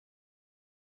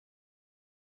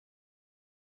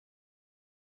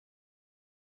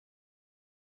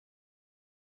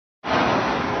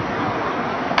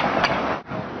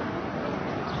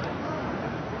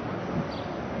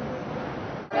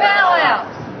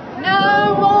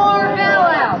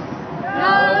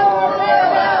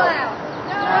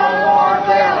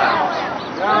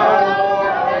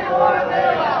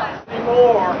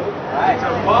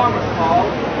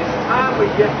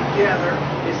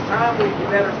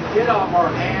better to get off our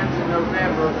hands in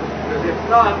November, because if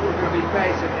not, we're going to be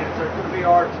facing it. So it's going to be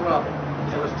our trouble.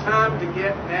 So it's time to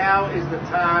now is the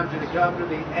time to come to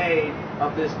the aid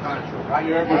of this country. Right?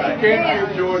 Yeah, but you can't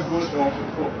get George Bush off the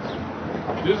foot.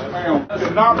 This man is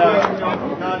not playing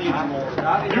young. Not anymore.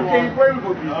 You can't play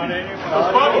with these people.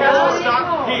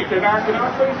 Stop here. Can I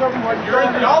say something while You're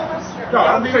in the office? No,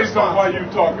 I'm say something while you're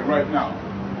talking right now.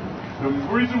 The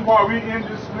reason why we in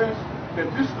this mess,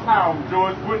 that this clown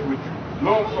George Bush, which you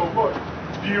love so much,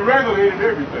 deregulated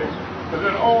everything. And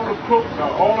then all the crooks,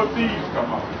 all the thieves come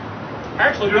out.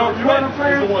 Actually, Bill Clinton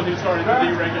is the one who started the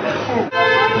deregulation.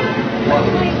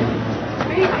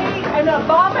 BP and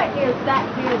Obama is that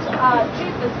his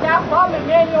chief of staff, Rahm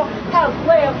Emanuel, has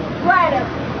lived granted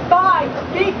by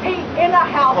BP in a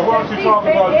house. Well, why don't you talk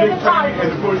about Dick Cheney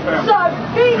and the Bush family? So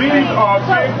BP, these are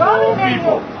big old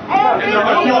people. No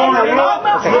longer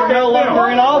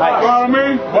in office.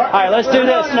 All right, let's do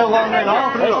this. No longer in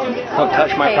office. Don't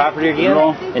touch my property again,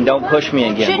 and don't push me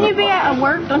again. Shouldn't you be at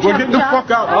work? Don't you have get the fuck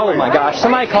out. Oh my gosh!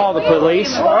 Somebody call the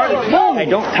police. Hey,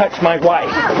 don't touch my wife.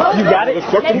 You got it? The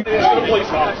police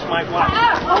Touch my wife. You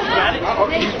got it?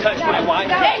 You touch my wife.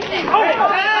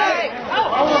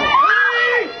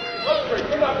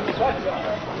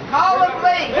 Call the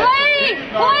police.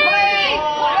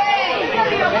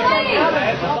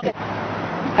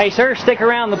 Hey, sir, stick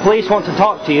around. The police want to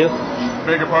talk to you.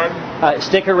 Beg your pardon?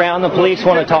 Stick around. The police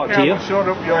want to talk to you. Shut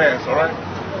up your ass, all right?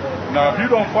 Now, if you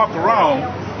don't fuck around,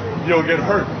 you'll get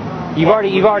hurt. You've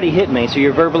already hit me, so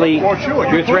you're verbally. For sure.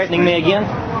 You're threatening me again.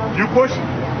 You push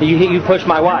me. You pushed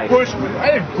my wife. You pushed me.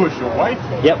 I didn't push your wife.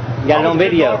 Yep. Got it on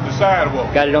video. Off the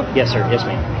sidewalk. Got it on. Yes, sir. Yes,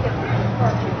 ma'am.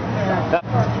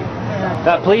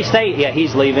 Police state. Yeah,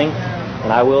 he's leaving,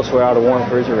 and I will swear out a warrant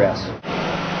for his arrest.